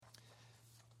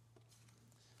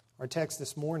Our text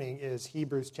this morning is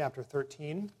Hebrews chapter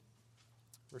 13,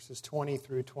 verses 20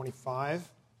 through 25.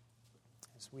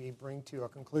 As we bring to a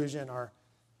conclusion our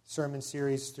sermon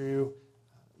series through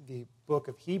the book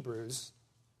of Hebrews.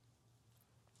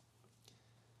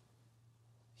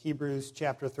 Hebrews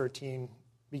chapter 13,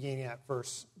 beginning at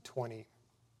verse 20.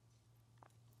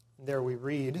 And there we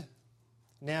read,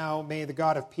 "Now may the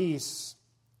God of peace,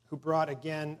 who brought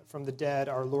again from the dead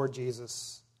our Lord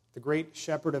Jesus, the great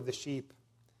shepherd of the sheep,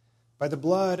 by the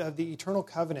blood of the eternal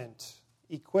covenant,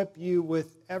 equip you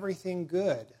with everything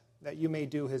good that you may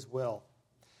do his will,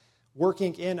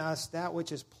 working in us that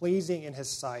which is pleasing in his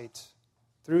sight,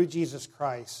 through Jesus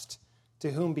Christ,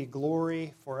 to whom be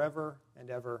glory forever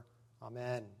and ever.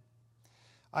 Amen.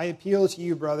 I appeal to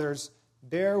you, brothers,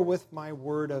 bear with my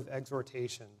word of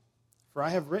exhortation, for I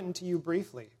have written to you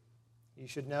briefly. You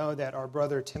should know that our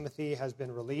brother Timothy has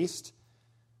been released,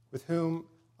 with whom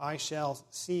I shall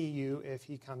see you if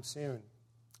he comes soon.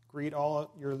 Greet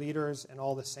all your leaders and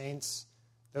all the saints.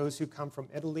 Those who come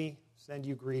from Italy send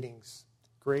you greetings.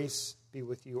 Grace be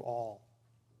with you all."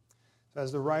 So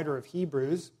as the writer of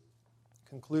Hebrews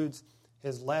concludes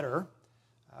his letter,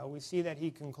 we see that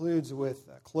he concludes with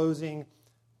closing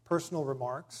personal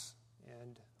remarks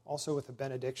and also with a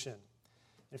benediction.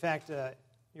 In fact,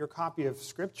 your copy of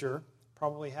Scripture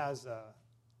probably has a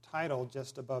title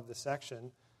just above the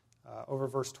section over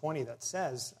verse 20 that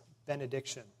says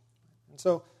benediction. And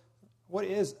so what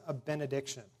is a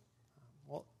benediction?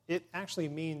 Well, it actually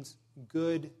means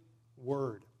good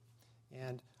word.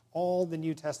 And all the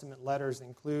New Testament letters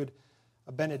include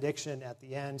a benediction at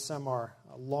the end. Some are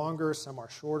longer, some are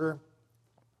shorter.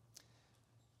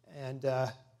 And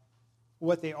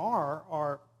what they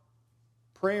are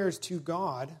prayers to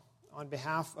God on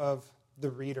behalf of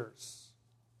the readers.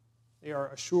 They are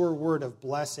a sure word of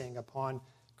blessing upon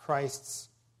Christ's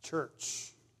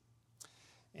church.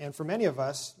 And for many of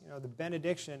us, the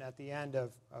benediction at the end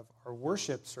of our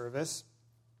worship service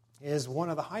is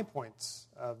one of the high points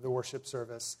of the worship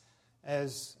service,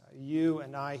 as you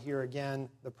and I hear again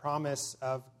the promise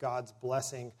of God's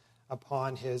blessing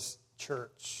upon his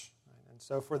church. And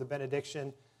so for the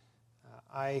benediction,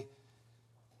 I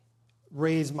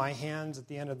raise my hands at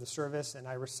the end of the service and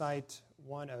I recite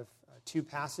one of two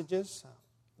passages.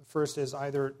 The first is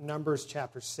either Numbers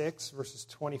chapter 6, verses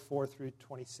 24 through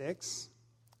 26.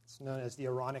 It's known as the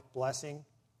Aaronic blessing.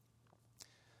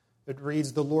 It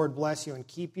reads, "The Lord bless you and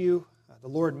keep you. The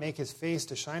Lord make his face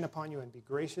to shine upon you and be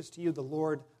gracious to you. The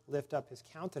Lord lift up his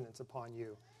countenance upon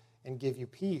you and give you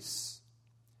peace."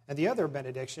 And the other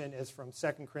benediction is from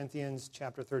 2 Corinthians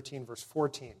chapter 13, verse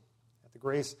 14. "That the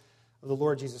grace of the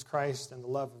Lord Jesus Christ and the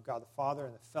love of God the Father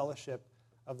and the fellowship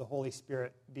of the Holy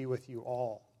Spirit be with you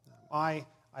all."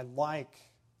 I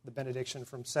like the benediction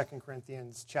from 2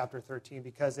 Corinthians chapter 13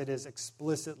 because it is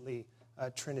explicitly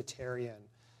Trinitarian.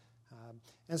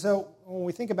 And so when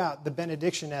we think about the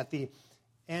benediction at the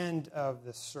end of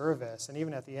the service and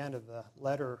even at the end of the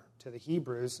letter to the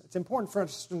Hebrews, it's important for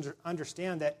us to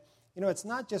understand that it's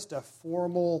not just a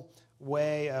formal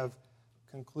way of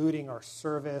concluding our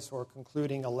service or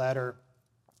concluding a letter,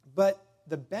 but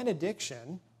the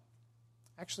benediction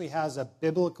actually has a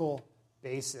biblical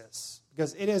basis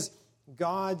because it is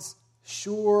God's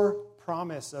sure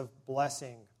promise of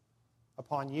blessing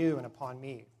upon you and upon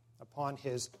me, upon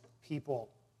his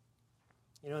people.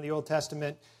 In the Old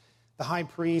Testament, the high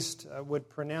priest would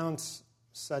pronounce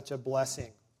such a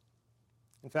blessing.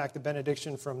 In fact, the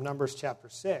benediction from Numbers chapter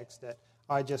 6 that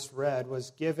I just read was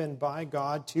given by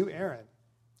God to Aaron,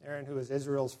 who is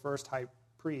Israel's first high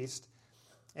priest.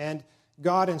 And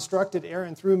God instructed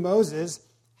Aaron through Moses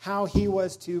how he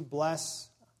was to bless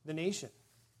the nation.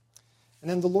 And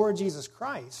then the Lord Jesus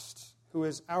Christ, who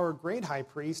is our great high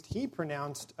priest, he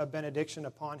pronounced a benediction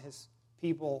upon his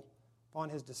people, upon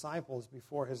his disciples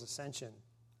before his ascension.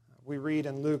 We read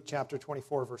in Luke chapter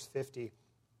 24, verse 50,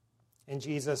 "And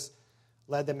Jesus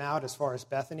led them out as far as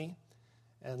Bethany,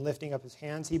 and lifting up his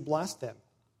hands, he blessed them.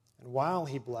 And while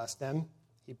he blessed them,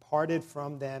 he parted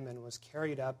from them and was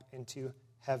carried up into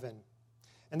heaven.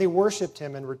 And they worshipped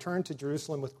him and returned to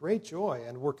Jerusalem with great joy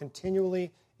and were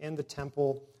continually in the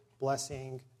temple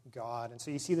blessing God." And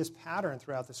so you see this pattern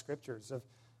throughout the Scriptures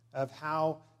of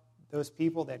how those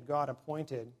people that God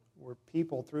appointed were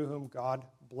people through whom God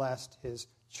blessed his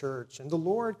church. And the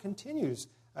Lord continues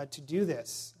to do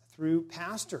this through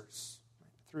pastors,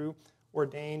 through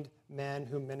ordained men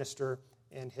who minister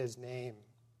in his name.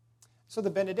 So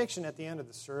the benediction at the end of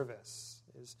the service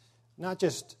is not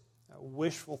just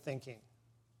wishful thinking.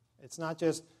 It's not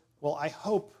just, well, I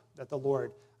hope that the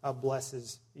Lord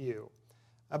blesses you.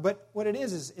 But what it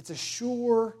is it's a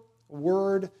sure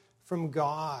word from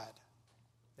God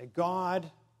that God,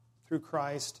 through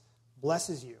Christ,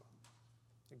 blesses you.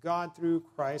 That God, through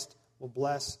Christ, will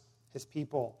bless his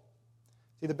people.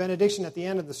 See, the benediction at the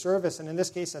end of the service, and in this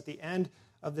case at the end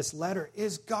of this letter,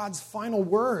 is God's final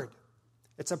word.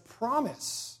 It's a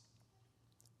promise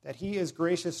that he is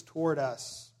gracious toward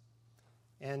us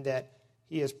and that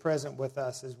he is present with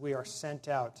us as we are sent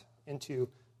out into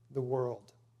the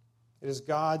world. It is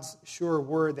God's sure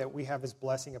word that we have his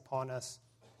blessing upon us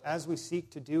as we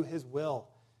seek to do his will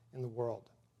in the world.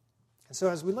 And so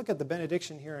as we look at the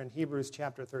benediction here in Hebrews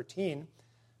chapter 13,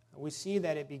 we see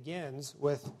that it begins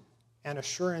with an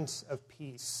assurance of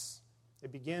peace.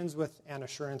 It begins with an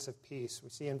assurance of peace. We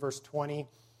see in verse 20,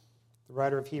 the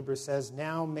writer of Hebrews says,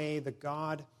 "Now may the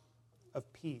God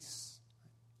of peace."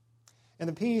 And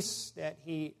the peace that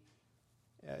he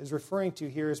is referring to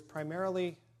here is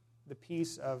primarily the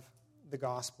peace of the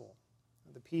gospel,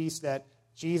 the peace that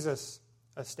Jesus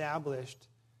established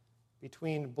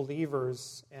between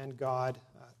believers and God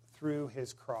through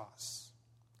his cross.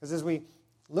 Because as we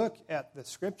look at the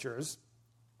scriptures,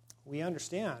 we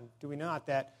understand, do we not,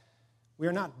 that we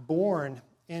are not born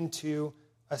into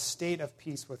a state of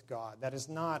peace with God. That is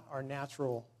not our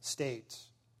natural state.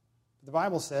 The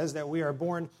Bible says that we are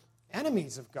born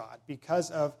enemies of God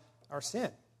because of our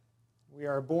sin. We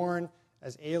are born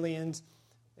as aliens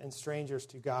and strangers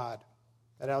to God.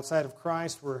 That outside of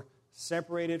Christ, we're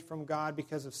separated from God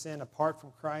because of sin. Apart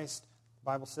from Christ, the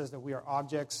Bible says that we are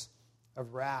objects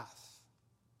of wrath.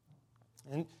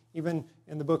 And even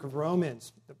in the book of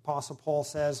Romans, the Apostle Paul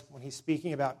says, when he's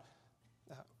speaking about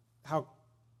how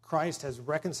Christ has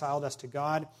reconciled us to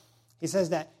God, he says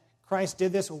that Christ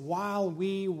did this while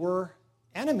we were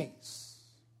enemies.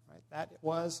 Right? That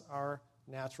was our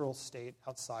natural state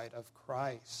outside of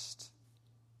Christ.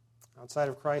 Outside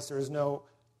of Christ, there is no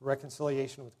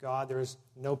reconciliation with God. There is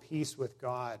no peace with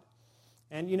God.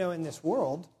 And, in this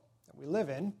world that we live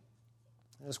in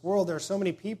this world, there are so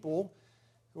many people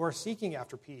who are seeking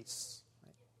after peace.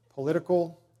 Right?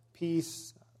 Political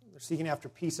peace. They're seeking after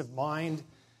peace of mind.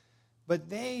 But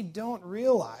they don't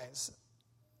realize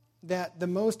that the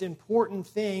most important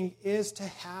thing is to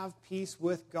have peace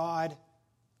with God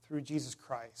through Jesus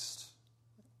Christ.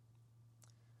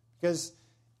 Because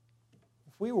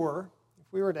if we were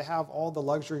to have all the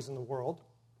luxuries in the world,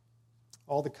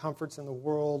 all the comforts in the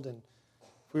world, and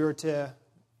if we were to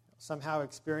somehow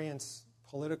experience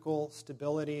political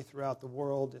stability throughout the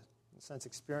world, in a sense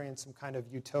experience some kind of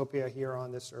utopia here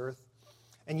on this earth,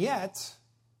 and yet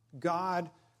God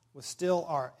was still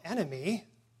our enemy,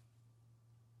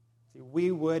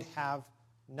 we would have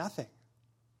nothing.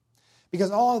 Because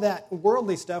all of that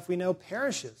worldly stuff we know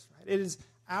perishes. Right? It is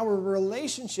our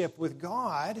relationship with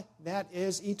God that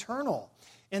is eternal.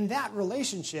 And that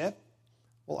relationship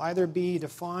will either be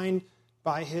defined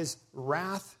by his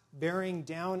wrath bearing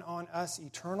down on us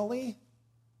eternally,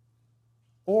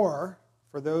 or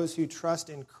for those who trust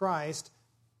in Christ,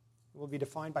 it will be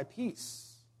defined by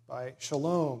peace, by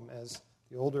shalom, as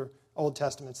the Old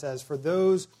Testament says, for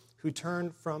those who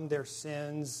turn from their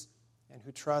sins and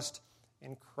who trust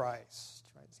in Christ.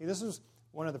 Right? See, this is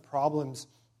one of the problems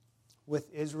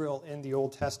with Israel in the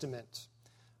Old Testament.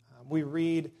 We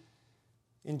read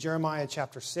in Jeremiah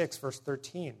chapter 6, verse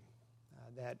 13,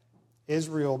 that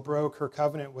Israel broke her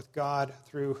covenant with God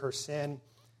through her sin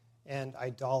and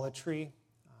idolatry.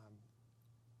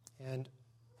 And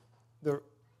the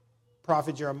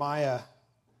prophet Jeremiah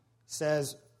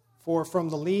says, "For from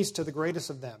the least to the greatest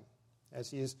of them,"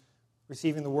 as he is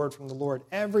receiving the word from the Lord,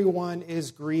 "everyone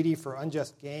is greedy for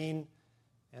unjust gain,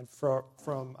 and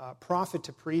from prophet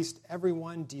to priest,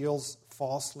 everyone deals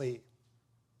falsely."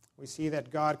 We see that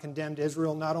God condemned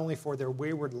Israel not only for their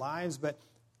wayward lives, but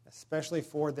especially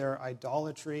for their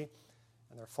idolatry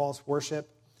and their false worship.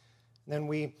 And then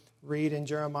we read in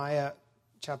Jeremiah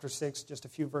chapter 6, just a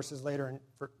few verses later, in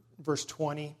verse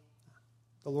 20,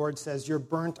 the Lord says, "Your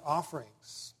burnt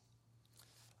offerings,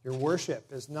 your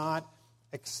worship is not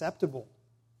acceptable,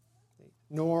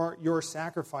 nor your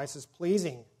sacrifices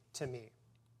pleasing to me."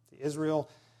 Israel,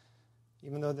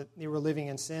 even though that they were living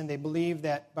in sin, they believed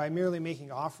that by merely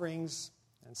making offerings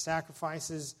and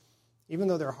sacrifices, even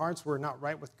though their hearts were not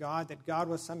right with God, that God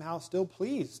was somehow still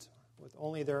pleased with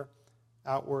only their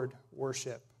outward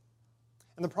worship.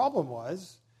 And the problem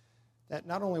was that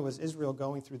not only was Israel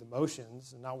going through the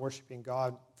motions and not worshiping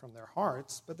God from their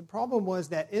hearts, but the problem was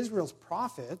that Israel's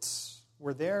prophets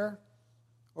were there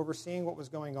overseeing what was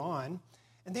going on,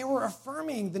 and they were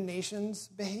affirming the nation's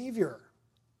behavior.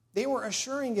 They were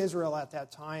assuring Israel at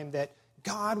that time that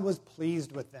God was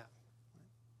pleased with them.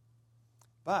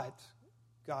 But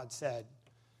God said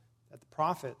that the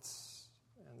prophets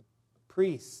and the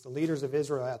priests, the leaders of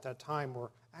Israel at that time,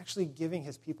 were actually giving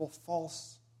his people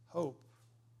false hope.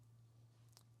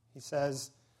 He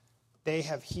says, they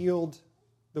have healed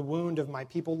the wound of my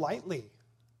people lightly,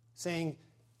 saying,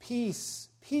 peace,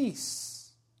 peace,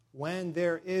 when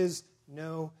there is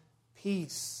no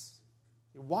peace.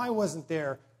 Why wasn't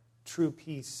there true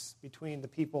peace between the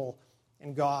people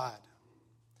and God?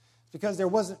 Because there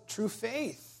wasn't true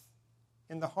faith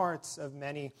in the hearts of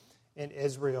many in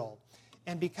Israel.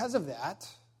 And because of that,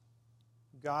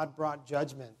 God brought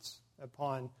judgment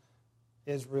upon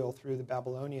Israel through the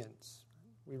Babylonians.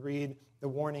 We read the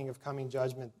warning of coming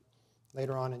judgment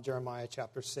later on in Jeremiah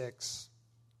chapter 6.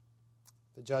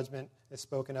 The judgment is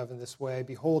spoken of in this way.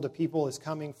 Behold, a people is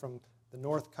coming from the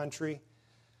north country.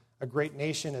 A great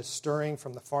nation is stirring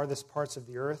from the farthest parts of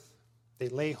the earth. They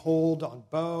lay hold on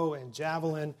bow and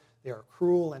javelin. They are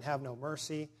cruel and have no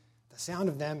mercy. The sound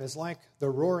of them is like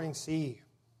the roaring sea.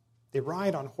 They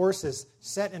ride on horses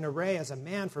set in array as a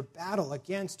man for battle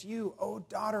against you, O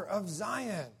daughter of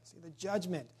Zion. See, the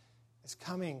judgment is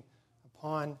coming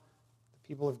upon the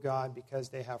people of God because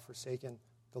they have forsaken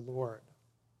the Lord.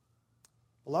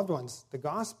 Beloved ones, the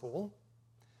gospel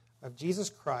of Jesus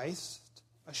Christ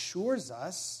assures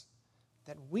us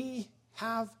that we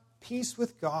have peace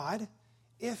with God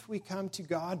if we come to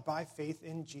God by faith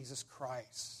in Jesus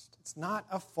Christ. It's not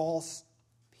a false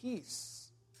peace,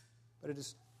 but it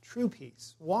is true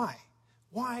peace. Why?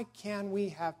 Why can we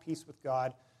have peace with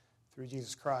God through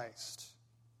Jesus Christ?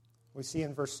 We see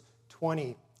in verse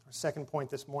 20, our second point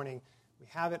this morning, we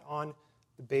have it on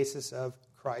the basis of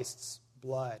Christ's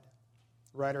blood.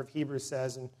 The writer of Hebrews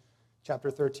says in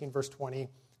chapter 13, verse 20,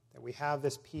 that we have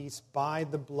this peace by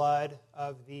the blood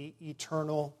of the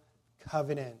eternal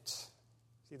covenant.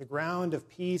 See, the ground of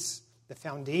peace, the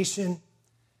foundation,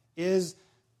 is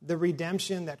the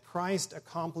redemption that Christ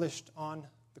accomplished on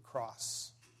the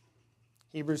cross.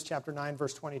 Hebrews chapter 9,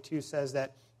 verse 22 says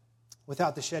that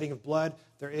without the shedding of blood,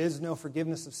 there is no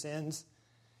forgiveness of sins.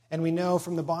 And we know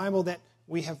from the Bible that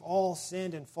we have all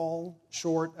sinned and fall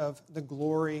short of the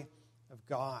glory of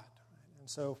God. And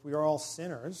so if we are all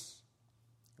sinners,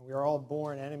 and we are all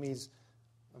born enemies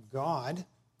of God,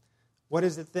 what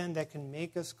is it then that can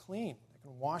make us clean, that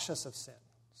can wash us of sin,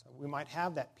 so we might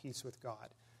have that peace with God?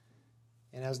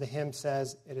 And as the hymn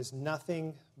says, it is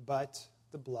nothing but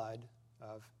the blood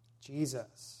of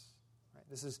Jesus. Right?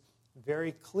 This is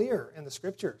very clear in the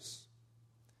Scriptures.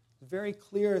 Very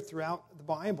clear throughout the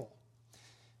Bible.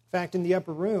 In fact, in the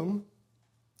upper room,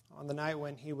 on the night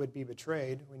when he would be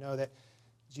betrayed, we know that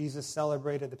Jesus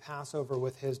celebrated the Passover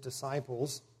with his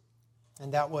disciples,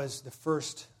 and that was the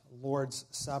first Lord's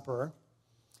Supper.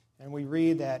 And we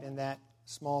read that in that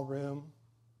small room,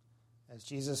 as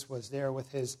Jesus was there with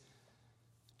his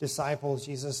disciples,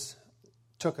 Jesus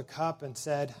took a cup and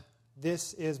said,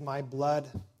 "This is my blood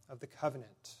of the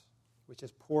covenant, which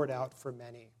is poured out for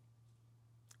many."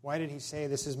 Why did he say,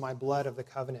 "This is my blood of the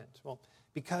covenant"? Well,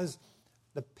 because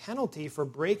the penalty for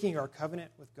breaking our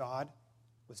covenant with God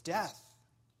was death.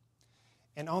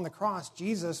 And on the cross,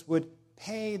 Jesus would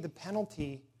pay the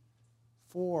penalty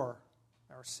for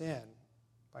our sin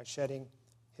by shedding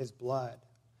his blood.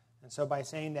 And so by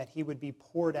saying that he would be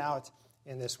poured out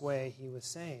in this way, he was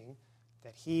saying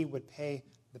that he would pay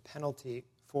the penalty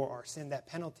for our sin. That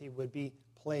penalty would be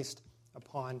placed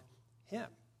upon him.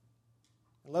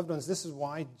 And loved ones, this is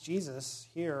why Jesus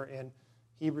here in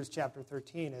Hebrews chapter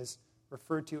 13 is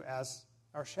referred to as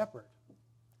our shepherd.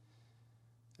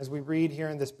 As we read here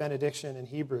in this benediction in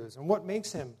Hebrews, and what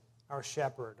makes him our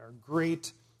shepherd, our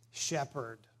great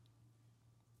shepherd?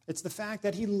 It's the fact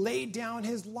that he laid down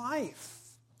his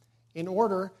life in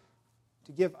order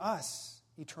to give us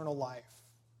eternal life.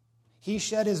 He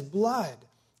shed his blood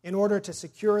in order to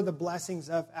secure the blessings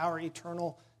of our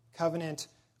eternal covenant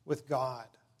with God.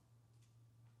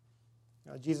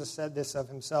 Now, Jesus said this of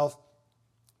himself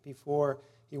before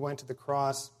he went to the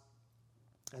cross.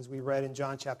 As we read in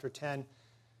John chapter 10,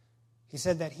 he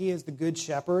said that he is the good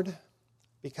shepherd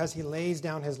because he lays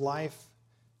down his life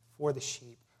for the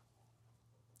sheep.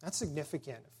 That's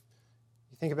significant.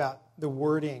 You think about the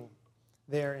wording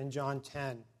there in John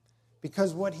 10.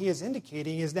 Because what he is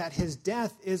indicating is that his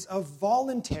death is a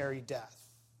voluntary death.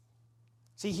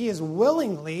 See, he is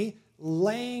willingly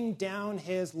laying down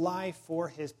his life for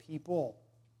his people.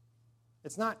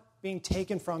 It's not being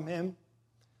taken from him.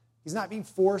 He's not being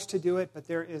forced to do it, but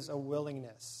there is a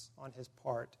willingness on his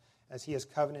part as he has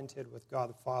covenanted with God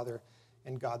the Father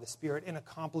and God the Spirit in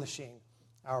accomplishing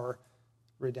our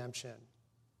redemption.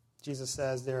 Jesus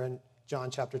says there in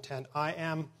John chapter 10, "I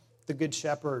am the good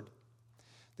shepherd.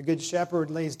 The good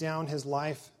shepherd lays down his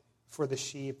life for the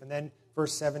sheep." And then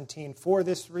verse 17, "For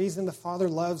this reason the Father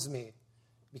loves me,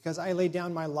 because I lay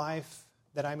down my life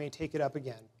that I may take it up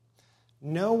again.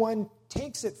 No one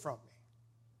takes it from me,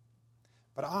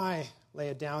 but I lay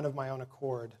it down of my own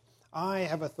accord. I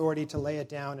have authority to lay it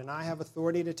down, and I have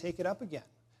authority to take it up again.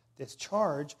 This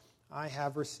charge I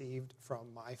have received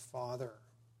from my Father.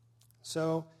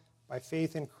 So, by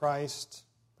faith in Christ,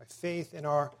 by faith in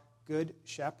our good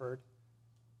shepherd,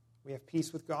 we have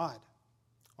peace with God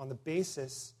on the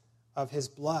basis of his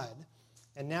blood.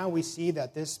 And now we see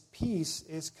that this peace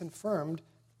is confirmed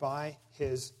by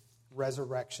his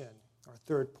resurrection. Our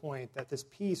third point, that this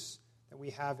peace that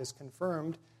we have is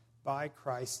confirmed by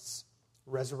Christ's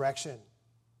resurrection.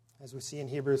 As we see in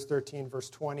Hebrews 13, verse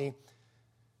 20,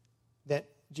 that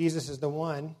Jesus is the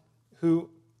one who,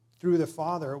 through the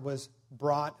Father, was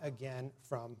brought again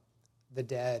from the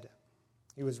dead.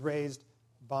 He was raised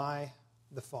by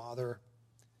the Father.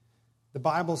 The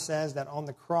Bible says that on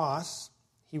the cross,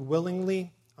 he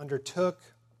willingly undertook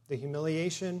the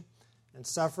humiliation and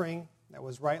suffering that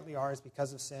was rightly ours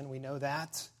because of sin. We know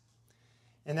that.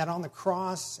 And that on the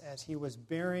cross, as he was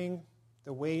bearing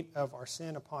the weight of our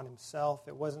sin upon himself,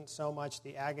 it wasn't so much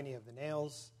the agony of the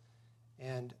nails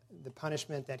and the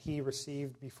punishment that he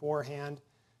received beforehand,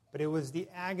 but it was the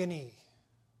agony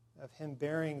of him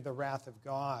bearing the wrath of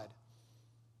God,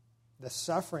 the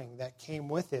suffering that came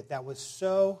with it that was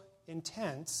so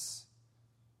intense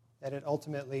that it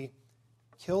ultimately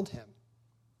killed him.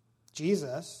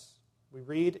 Jesus, we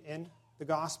read in the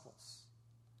Gospels,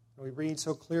 and we read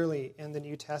so clearly in the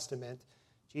New Testament,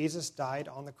 Jesus died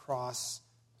on the cross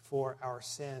for our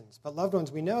sins. But loved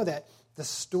ones, we know that the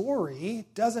story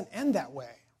doesn't end that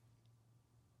way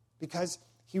because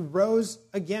he rose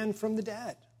again from the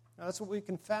dead. Now, that's what we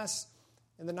confess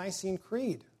in the Nicene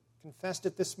Creed. Confessed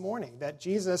it this morning, that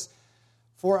Jesus,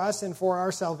 for us and for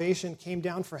our salvation, came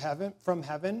down from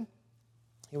heaven.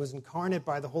 He was incarnate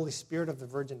by the Holy Spirit of the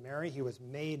Virgin Mary. He was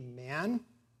made man.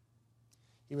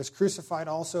 He was crucified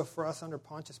also for us under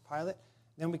Pontius Pilate.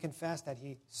 Then we confess that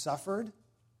he suffered,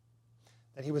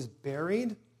 that he was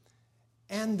buried,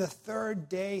 and the third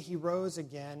day he rose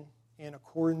again in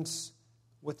accordance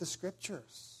with the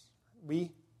Scriptures.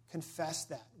 We confess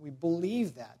that. We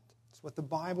believe that. It's what the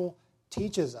Bible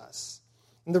teaches us.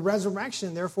 And the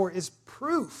resurrection, therefore, is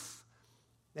proof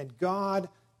that God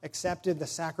accepted the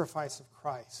sacrifice of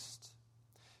Christ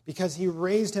because he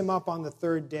raised him up on the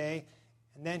third day,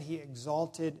 and then he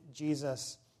exalted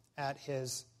Jesus at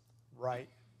his right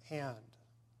hand.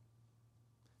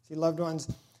 See, loved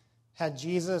ones, had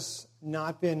Jesus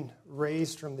not been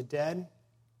raised from the dead,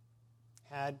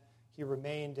 had he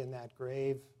remained in that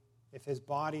grave, if his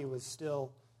body was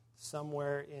still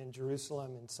somewhere in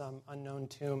Jerusalem in some unknown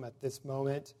tomb at this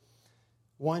moment,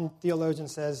 one theologian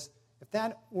says, if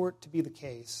that were to be the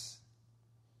case,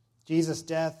 Jesus'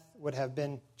 death would have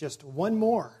been just one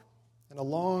more in a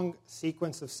long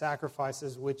sequence of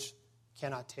sacrifices which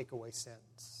cannot take away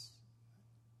sins.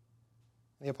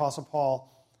 And the Apostle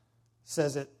Paul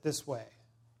says it this way: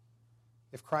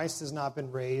 if Christ has not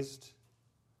been raised,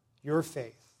 your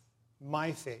faith,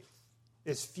 my faith,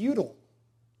 is futile,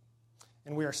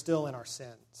 and we are still in our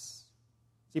sins.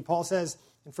 See, Paul says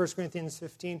in 1 Corinthians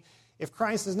 15, if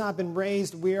Christ has not been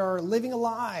raised, we are living a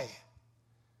lie.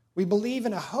 We believe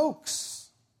in a hoax.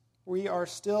 We are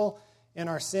still in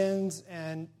our sins,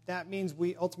 and that means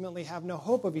we ultimately have no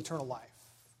hope of eternal life.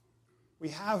 We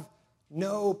have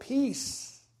no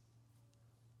peace.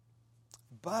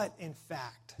 But in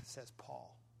fact, says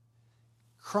Paul,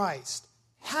 Christ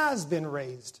has been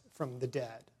raised from the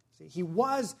dead. See, he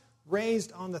was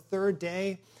raised on the third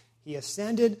day. He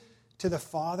ascended to the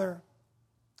Father,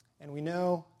 and we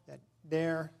know that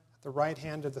there at the right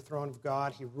hand of the throne of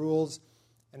God, he rules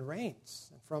and reigns.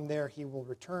 And from there, he will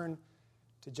return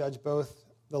to judge both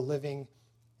the living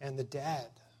and the dead.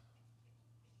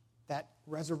 That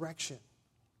resurrection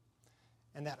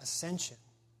and that ascension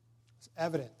is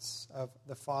evidence of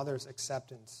the Father's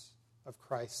acceptance of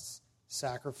Christ's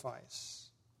sacrifice.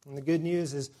 And the good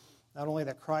news is not only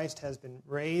that Christ has been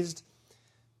raised,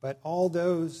 but all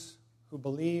those who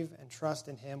believe and trust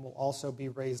in him will also be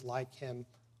raised like him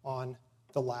on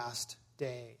the last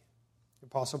day. The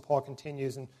Apostle Paul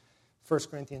continues in 1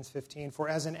 Corinthians 15, for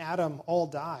as in Adam all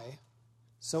die,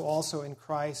 so also in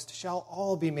Christ shall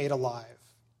all be made alive,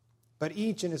 but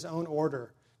each in his own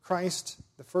order. Christ,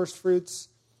 the firstfruits,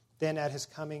 then at his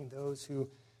coming, those who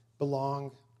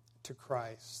belong to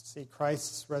Christ. See,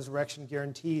 Christ's resurrection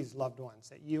guarantees, loved ones,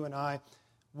 that you and I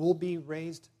will be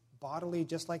raised bodily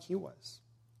just like he was.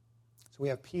 So we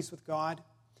have peace with God.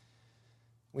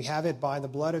 We have it by the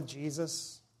blood of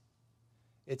Jesus.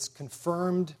 It's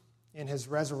confirmed in his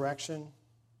resurrection.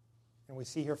 And we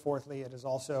see here, fourthly, it is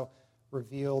also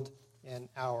revealed in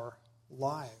our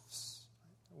lives.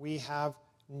 We have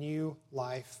new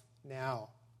life now.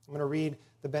 I'm going to read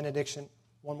the benediction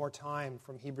one more time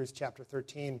from Hebrews chapter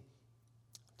 13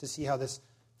 to see how this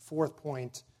fourth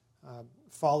point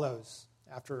follows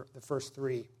after the first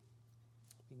three.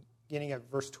 Beginning at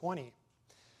verse 20.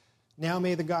 Now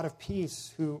may the God of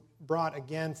peace, who brought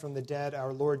again from the dead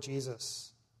our Lord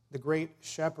Jesus, the great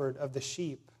shepherd of the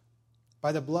sheep,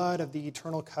 by the blood of the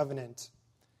eternal covenant,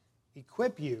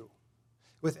 equip you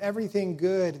with everything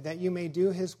good that you may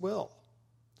do his will,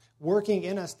 working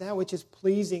in us that which is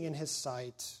pleasing in his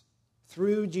sight,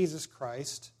 through Jesus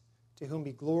Christ, to whom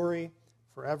be glory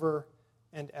forever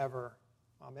and ever.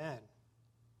 Amen.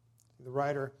 The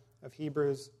writer of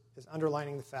Hebrews is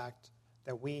underlining the fact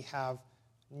that we have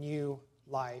new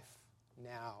life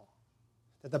now,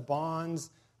 that the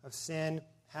bonds of sin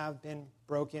have been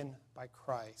broken by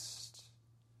Christ,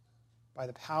 by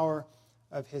the power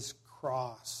of his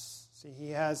cross. See,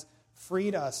 he has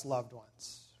freed us, loved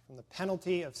ones, from the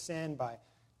penalty of sin by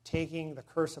taking the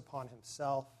curse upon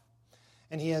himself.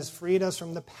 And he has freed us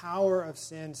from the power of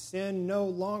sin. Sin no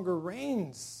longer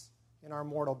reigns in our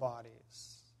mortal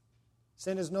bodies.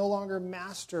 Sin is no longer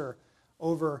master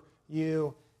over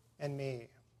you and me.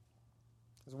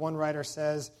 As one writer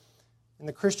says, in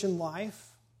the Christian life,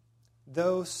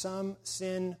 though some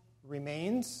sin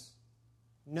remains,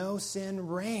 no sin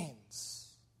reigns.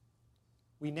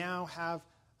 We now have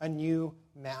a new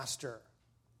master.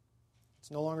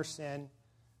 It's no longer sin,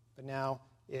 but now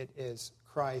it is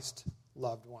Christ,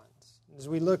 loved ones. As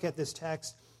we look at this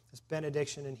text, this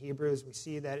benediction in Hebrews, we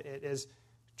see that it is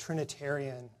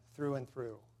Trinitarian through and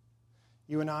through.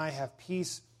 You and I have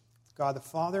peace with God the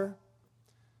Father.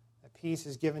 That peace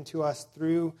is given to us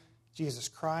through Jesus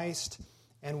Christ,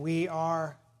 and we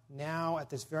are now at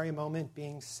this very moment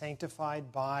being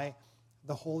sanctified by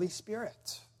the Holy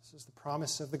Spirit. This is the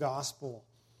promise of the gospel.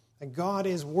 And God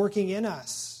is working in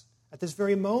us at this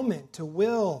very moment to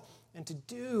will and to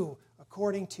do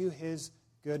according to his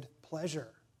good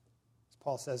pleasure. As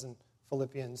Paul says in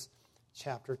Philippians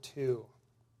chapter 2.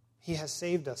 He has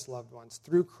saved us, loved ones,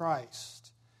 through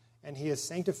Christ, and he is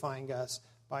sanctifying us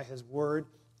by his word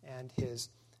and his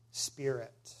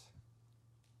Spirit.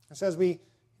 And so as we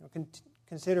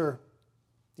consider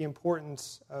the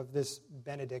importance of this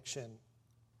benediction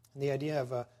and the idea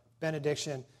of a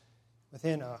benediction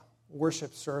within a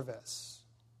worship service,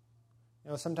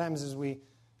 sometimes as we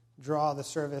draw the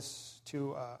service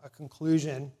to a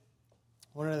conclusion,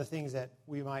 one of the things that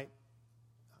we might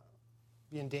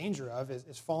be in danger of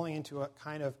is falling into a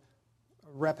kind of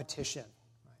repetition,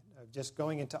 right? Of just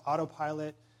going into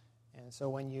autopilot. And so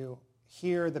when you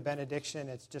hear the benediction,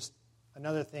 it's just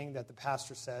another thing that the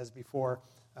pastor says before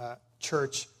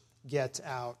church gets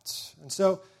out. And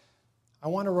so I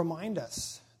want to remind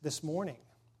us this morning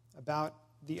about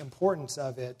the importance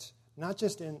of it, not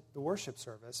just in the worship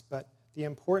service, but the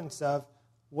importance of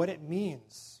what it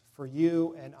means for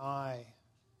you and I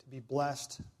to be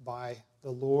blessed by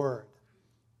the Lord,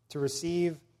 to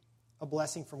receive a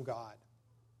blessing from God.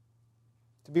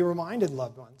 To be reminded,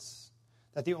 loved ones,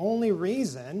 that the only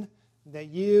reason that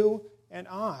you and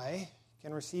I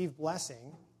can receive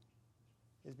blessing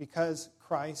is because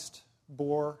Christ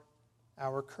bore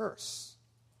our curse.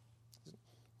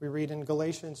 We read in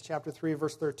Galatians chapter 3,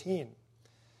 verse 13,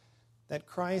 that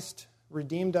Christ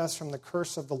redeemed us from the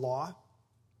curse of the law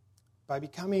by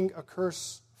becoming a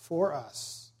curse for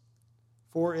us.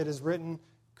 For it is written,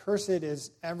 "Cursed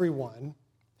is everyone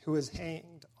who is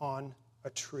hanged on a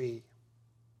tree."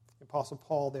 The Apostle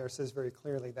Paul there says very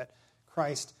clearly that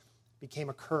Christ became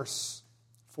a curse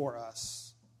for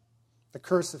us. The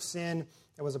curse of sin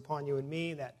that was upon you and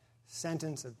me, that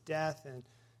sentence of death and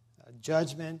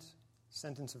judgment,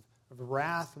 sentence of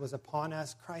wrath was upon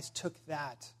us. Christ took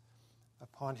that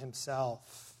upon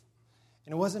himself.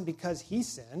 And it wasn't because he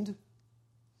sinned.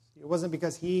 It wasn't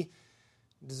because he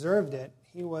deserved it.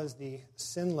 He was the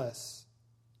sinless,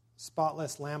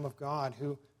 spotless Lamb of God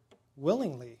who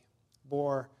willingly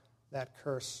bore that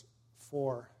curse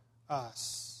for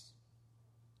us.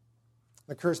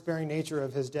 The curse-bearing nature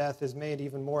of his death is made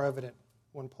even more evident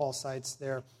when Paul cites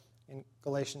there in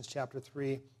Galatians chapter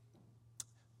 3.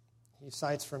 He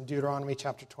cites from Deuteronomy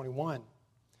chapter 21.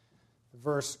 The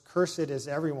verse, "Cursed is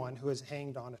everyone who is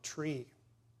hanged on a tree."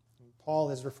 And Paul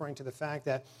is referring to the fact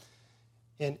that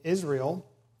in Israel,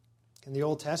 in the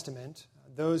Old Testament,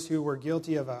 those who were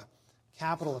guilty of a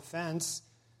capital offense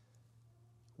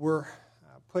were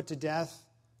put to death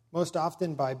most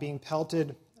often by being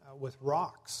pelted with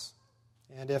rocks.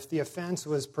 And if the offense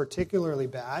was particularly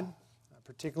bad,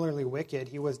 particularly wicked,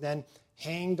 he was then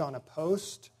hanged on a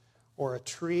post or a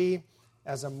tree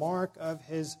as a mark of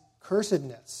his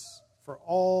cursedness for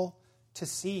all to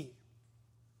see.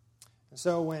 And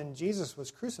so when Jesus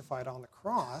was crucified on the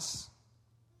cross,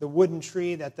 the wooden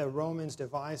tree that the Romans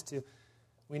devised to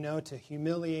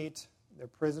humiliate their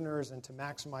prisoners and to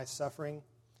maximize suffering,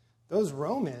 those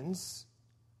Romans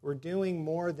were doing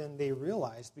more than they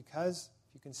realized because,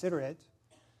 if you consider it,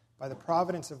 by the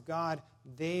providence of God,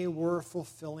 they were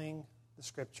fulfilling the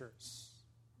Scriptures.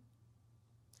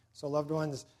 So, loved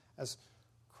ones, as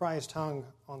Christ hung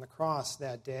on the cross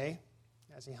that day,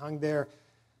 as he hung there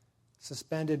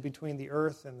suspended between the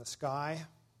earth and the sky,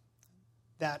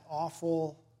 that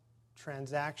awful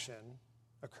transaction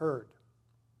occurred.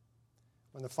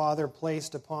 When the Father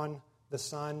placed upon the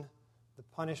Son the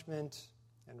punishment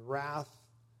and wrath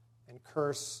and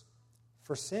curse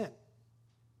for sin.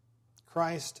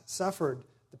 Christ suffered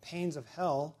the pains of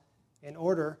hell in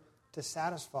order to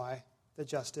satisfy the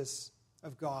justice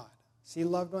of God. See,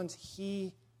 loved ones,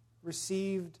 he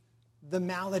received the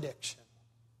malediction.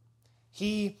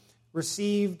 He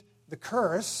received the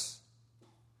curse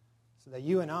so that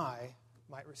you and I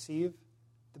might receive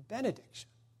the benediction,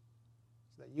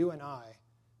 so that you and I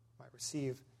might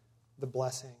receive the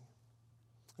blessing.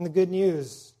 And the good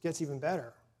news gets even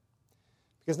better,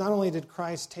 because not only did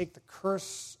Christ take the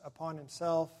curse upon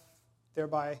himself,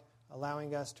 thereby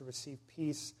allowing us to receive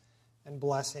peace and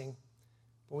blessing,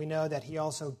 but we know that he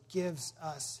also gives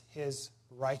us his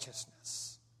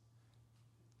righteousness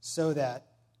so that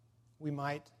we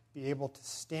might be able to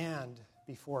stand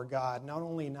before God, not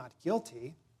only not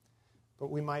guilty,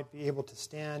 but we might be able to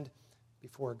stand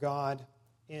before God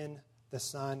in the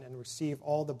Son and receive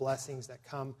all the blessings that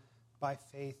come by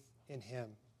faith in him.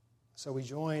 So we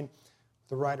join with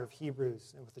the writer of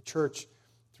Hebrews and with the church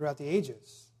throughout the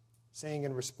ages, saying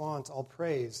in response, all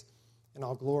praise and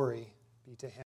all glory be to him.